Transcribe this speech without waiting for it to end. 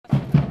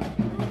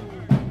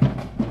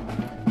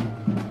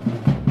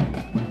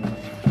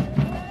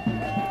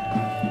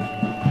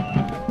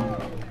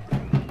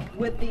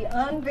with the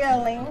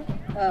unveiling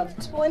of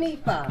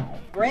 25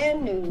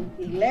 brand new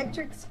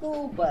electric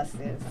school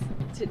buses.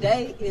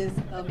 Today is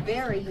a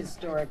very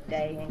historic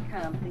day in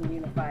Compton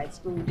Unified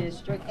School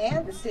District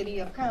and the city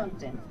of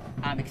Compton.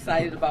 I'm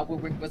excited about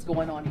what's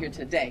going on here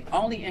today.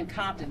 Only in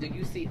Compton do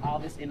you see all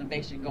this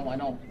innovation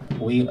going on.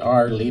 We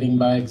are leading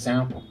by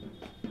example.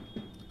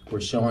 We're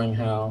showing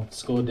how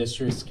school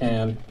districts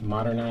can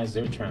modernize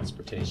their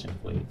transportation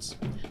fleets.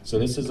 So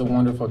this is a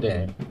wonderful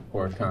day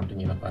for Compton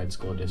Unified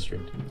School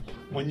District.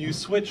 When you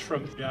switch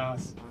from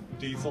gas,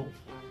 diesel,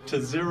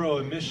 to zero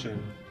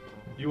emission,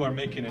 you are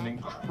making an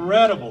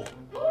incredible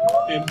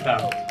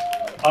impact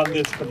on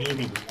this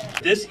community.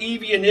 This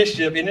EV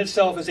initiative in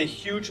itself is a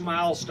huge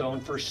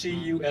milestone for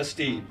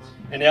CUSD,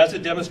 and as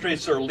it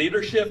demonstrates their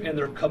leadership and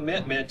their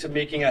commitment to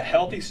making a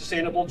healthy,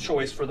 sustainable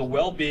choice for the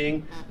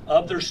well-being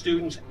of their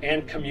students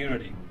and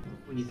community.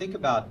 When you think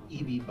about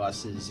EV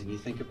buses and you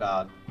think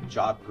about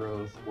job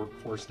growth,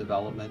 workforce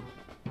development,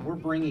 we're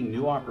bringing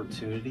new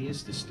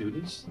opportunities to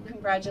students.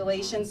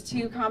 Congratulations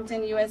to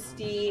Compton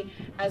USD,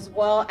 as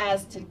well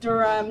as to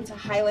Durham, to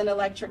Highland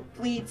Electric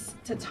Fleets,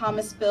 to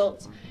Thomas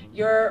Built.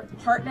 Your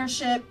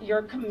partnership,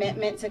 your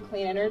commitment to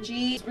clean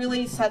energy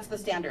really sets the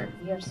standard.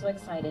 We are so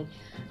excited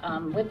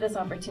with this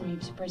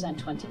opportunity to present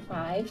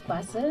 25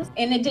 buses,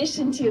 in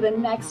addition to the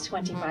next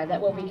 25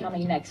 that will be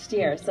coming next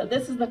year. So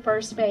this is the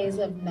first phase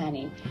of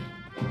many.